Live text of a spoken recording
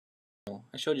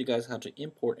I showed you guys how to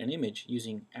import an image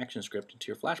using ActionScript into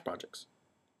your Flash projects.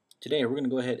 Today we're going to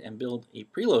go ahead and build a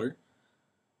preloader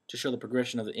to show the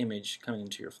progression of the image coming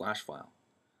into your Flash file.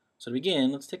 So to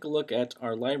begin, let's take a look at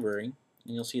our library,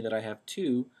 and you'll see that I have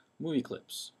two movie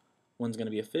clips. One's going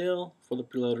to be a fill for the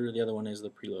preloader, the other one is the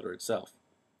preloader itself.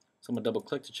 So I'm going to double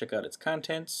click to check out its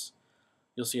contents.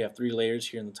 You'll see I have three layers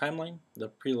here in the timeline. The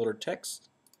preloader text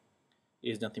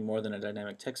is nothing more than a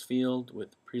dynamic text field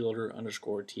with preloader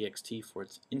underscore txt for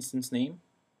its instance name.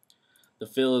 The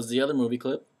fill is the other movie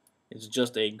clip. It's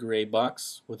just a gray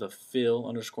box with a fill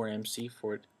underscore MC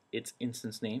for its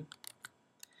instance name.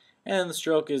 And the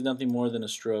stroke is nothing more than a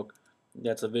stroke.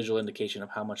 That's a visual indication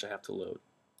of how much I have to load.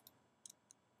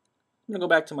 I'm going to go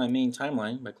back to my main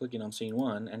timeline by clicking on scene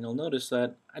 1, and you'll notice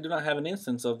that I do not have an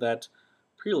instance of that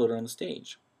preloader on the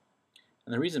stage.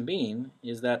 And the reason being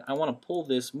is that I want to pull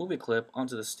this movie clip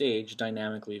onto the stage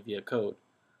dynamically via code.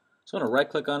 So I'm going to right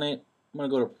click on it, I'm going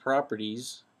to go to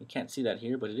Properties. You can't see that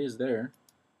here, but it is there.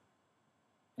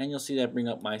 And you'll see that bring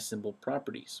up my symbol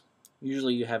properties.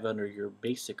 Usually you have under your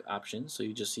basic options, so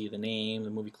you just see the name, the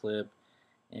movie clip,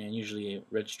 and usually a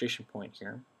registration point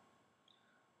here.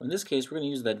 In this case, we're going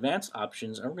to use the advanced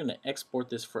options, and we're going to export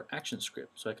this for ActionScript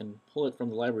so I can pull it from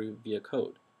the library via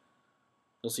code.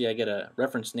 You'll see I get a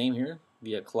reference name here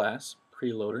via class,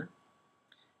 Preloader,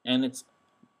 and it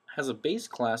has a base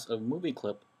class of movie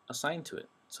clip assigned to it.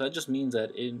 So that just means that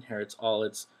it inherits all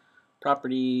its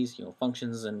properties,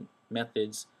 functions and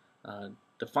methods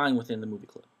defined within the movie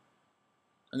clip.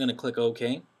 I'm going to click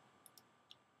OK.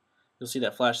 You'll see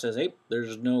that Flash says, hey,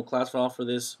 there's no class file for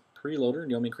this preloader. Do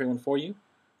you want me to create one for you?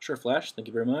 Sure, Flash. Thank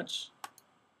you very much.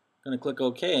 I'm going to click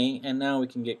OK, and now we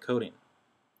can get coding.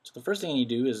 So the first thing I need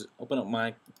to do is open up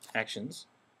my actions.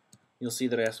 You'll see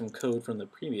that I have some code from the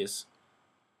previous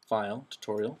file,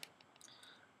 tutorial.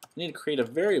 I need to create a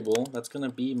variable that's going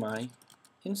to be my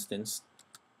instance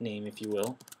name, if you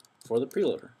will, for the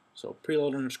preloader. So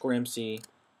preloader underscore MC.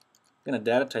 I'm going to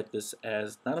data type this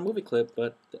as not a movie clip,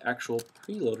 but the actual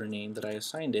preloader name that I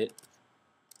assigned it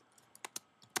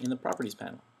in the properties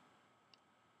panel.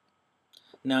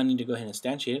 Now I need to go ahead and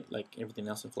instantiate it like everything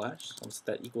else in Flash. So I'll set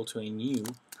that equal to a new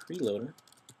preloader.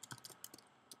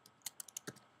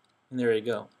 And there you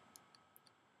go.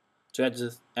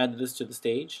 To add this to the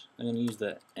stage, I'm going to use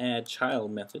the add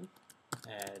child method.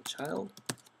 Add child.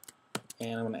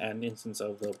 And I'm going to add an instance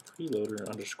of the preloader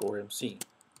underscore MC.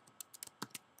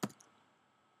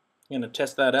 I'm going to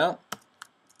test that out.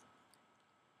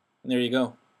 And there you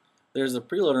go. There's a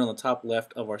preloader on the top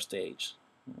left of our stage.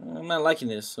 I'm not liking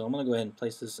this, so I'm going to go ahead and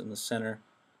place this in the center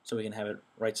so we can have it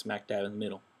right smack dab in the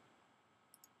middle.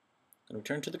 I'm going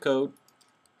to return to the code.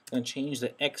 I'm going to change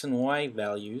the X and Y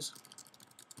values.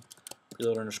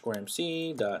 Preloader underscore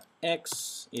MC dot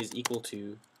X is equal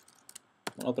to,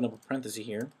 I'm going to open up a parenthesis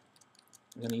here.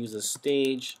 I'm going to use the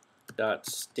stage dot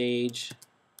stage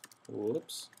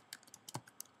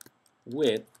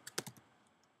width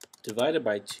divided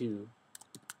by 2.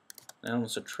 Now I'm going to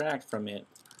subtract from it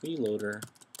preloader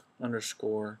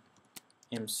underscore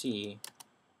MC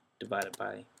divided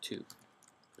by 2. We've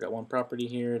got one property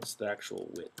here, it's the actual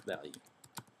width value.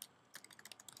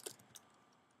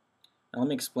 Now let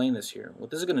me explain this here.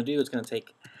 What this is going to do is going to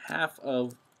take half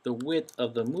of the width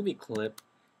of the movie clip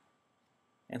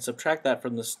and subtract that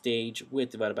from the stage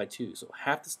width divided by 2. So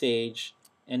half the stage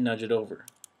and nudge it over.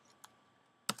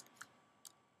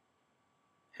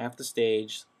 Half the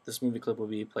stage, this movie clip will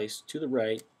be placed to the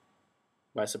right.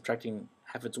 By subtracting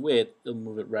half its width, it'll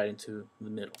move it right into the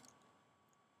middle.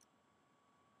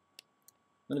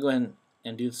 I'm going to go ahead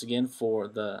and do this again for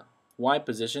the Y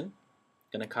position.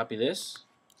 I'm going to copy this.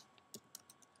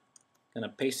 I'm going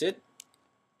to paste it.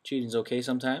 Cheating's okay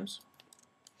sometimes.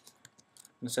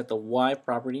 I'm going to set the Y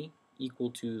property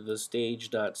equal to the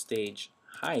stage.stage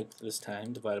height this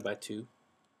time divided by 2.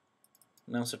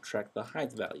 Now subtract the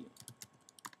height value.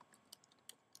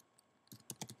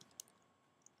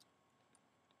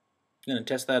 I'm going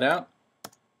to test that out.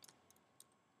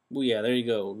 Oh yeah, there you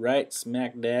go, right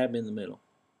smack dab in the middle.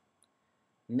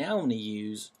 Now I'm going to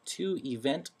use two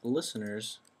event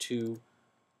listeners to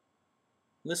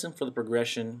listen for the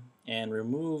progression and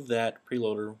remove that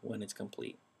preloader when it's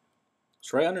complete.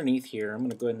 So right underneath here, I'm going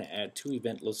to go ahead and add two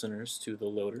event listeners to the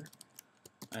loader.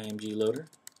 img loader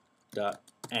dot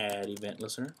add event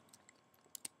listener.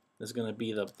 This is going to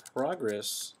be the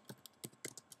progress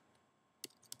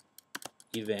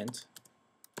event,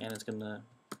 and it's going to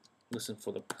listen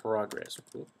for the progress.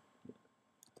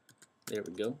 There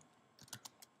we go.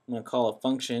 I'm going to call a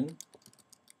function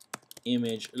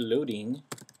image loading,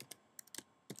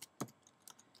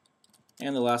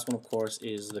 and the last one of course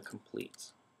is the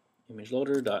complete image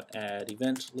loader dot add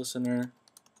event listener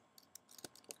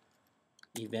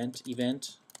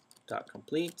event dot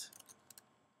complete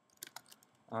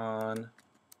on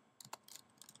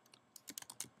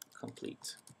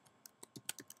complete.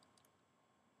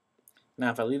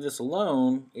 Now if I leave this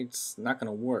alone, it's not going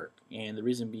to work, and the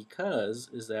reason because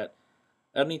is that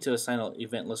I don't need to assign an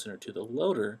event listener to the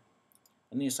loader.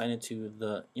 I need to assign it to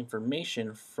the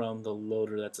information from the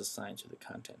loader that's assigned to the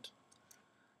content.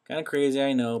 Kind of crazy,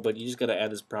 I know, but you just got to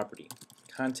add this property.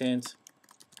 Content,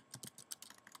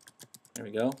 there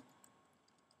we go,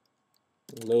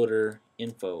 loader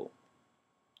info.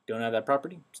 Don't add that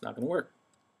property, it's not going to work.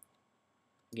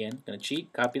 Again, going to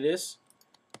cheat, copy this,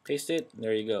 paste it, and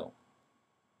there you go.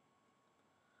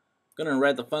 Going to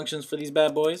write the functions for these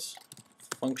bad boys.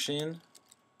 Function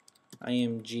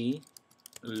img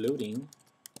loading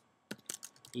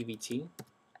evt.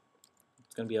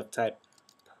 It's going to be of type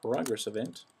progress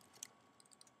event.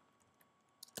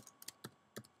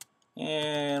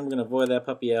 And we're going to void that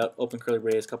puppy out, open curly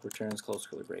brace, couple returns, close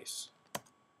curly brace.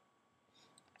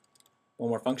 One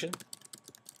more function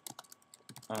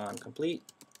on complete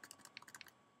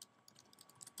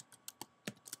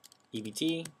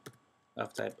evt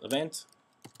of type event,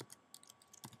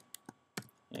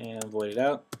 and void it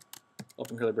out,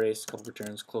 open curly brace, couple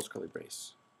returns, close curly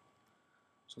brace.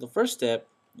 So the first step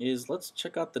is let's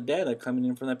check out the data coming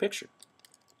in from that picture.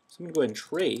 So I'm going to go ahead and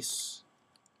trace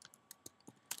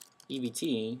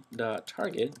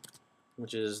evt.target,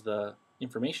 which is the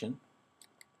information,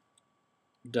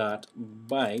 dot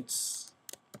bytes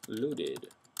loaded.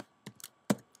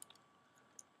 I'm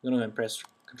going to go ahead and press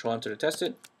Control Enter to test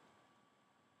it.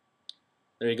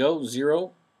 There you go,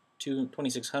 0 to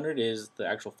 2600 is the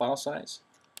actual file size.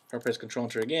 If I press Control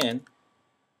Enter again,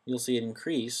 you'll see it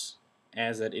increase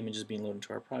as that image is being loaded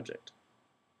into our project.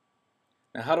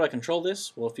 Now how do I control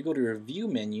this? Well, if you go to your View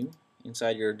menu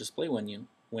inside your display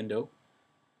window,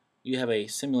 you have a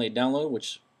Simulate Download,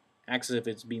 which acts as if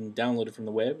it's being downloaded from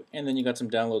the web, and then you got some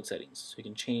download settings, so you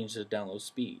can change the download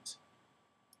speeds.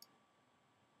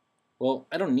 Well,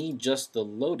 I don't need just the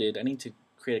loaded, I need to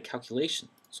create a calculation.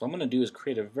 So what I'm going to do is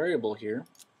create a variable here,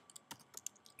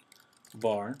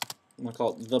 var, I'm going to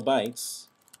call it the bytes.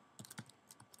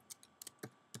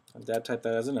 Type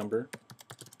that as a number.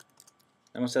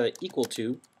 I'm going to set that equal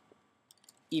to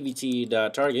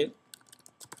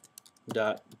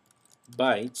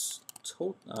evt.target.bytes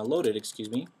loaded,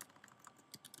 excuse me.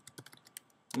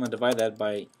 I'm going to divide that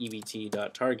by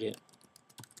evt.target.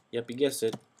 Yep, you guessed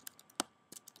it.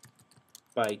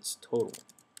 Bytes total.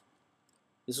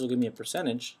 This will give me a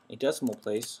percentage, a decimal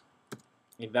place,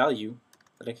 a value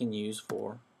that I can use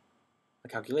for a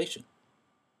calculation.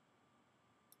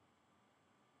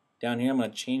 Down here I'm going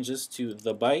to change this to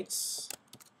the bytes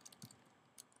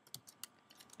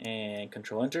and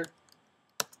Control Enter.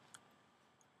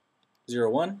 0,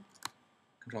 1,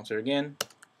 Control Enter again.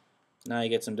 Now you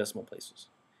get some decimal places.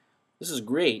 This is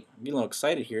great. I'm getting a little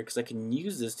excited here because I can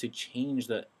use this to change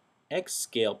the X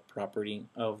scale property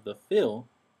of the fill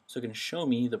so it can show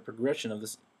me the progression of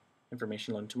this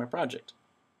information loaded to my project.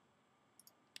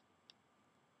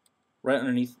 Right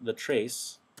underneath the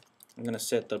trace, I'm going to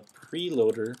set the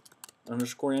preloader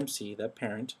underscore MC, that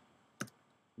parent,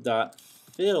 dot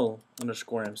fill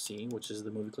underscore MC, which is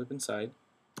the movie clip inside,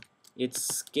 its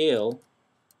scale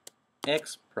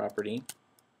X property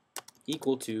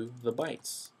equal to the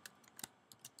bytes.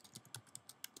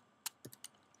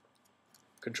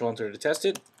 Control Enter to test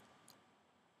it.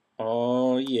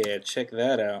 Oh yeah, check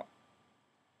that out.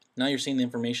 Now you're seeing the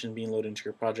information being loaded into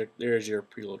your project. There's your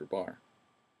preloader bar.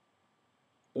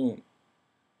 Boom.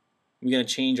 We're going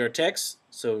to change our text,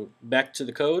 so back to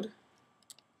the code.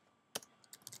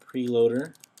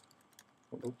 Preloader,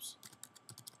 oops,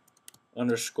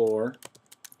 underscore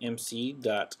MC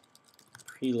dot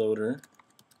preloader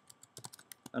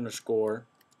underscore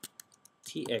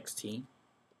TXT. I'm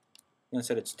going to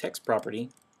set its text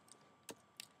property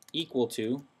equal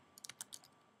to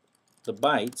the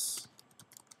bytes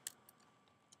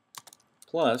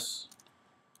plus,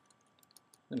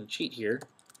 I'm going to cheat here,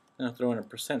 I'm going to throw in a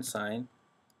percent sign.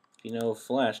 If you know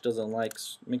Flash doesn't like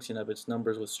mixing up its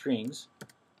numbers with strings,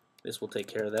 this will take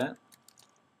care of that.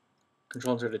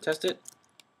 Control Enter to test it.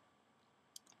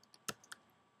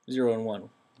 0 and 1.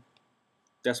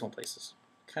 Decimal places.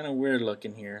 Kind of weird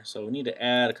looking here, so we need to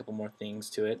add a couple more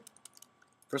things to it.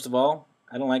 First of all,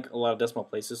 I don't like a lot of decimal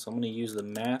places, so I'm going to use the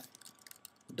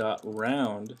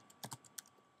math.round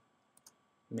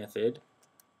method.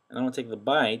 And I'm going to take the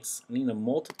bytes, I need to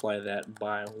multiply that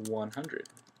by 100.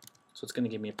 So it's going to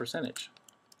give me a percentage.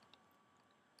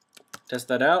 Test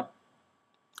that out.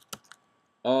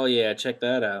 Oh yeah, check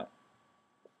that out.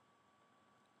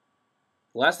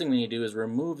 The last thing we need to do is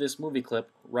remove this movie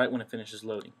clip right when it finishes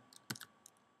loading.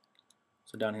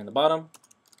 So down here in the bottom,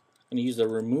 I'm going to use the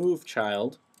remove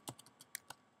child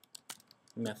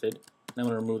method, and I'm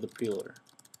going to remove the preloader.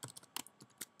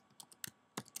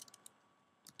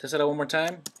 Test it out one more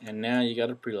time, and now you got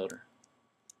a preloader.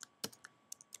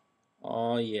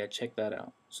 Oh yeah, check that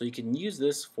out. So you can use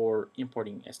this for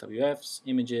importing SWFs,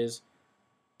 images.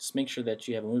 Just make sure that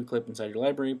you have a movie clip inside your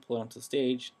library, pull it onto the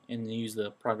stage, and use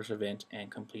the progress event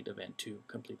and complete event to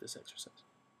complete this exercise.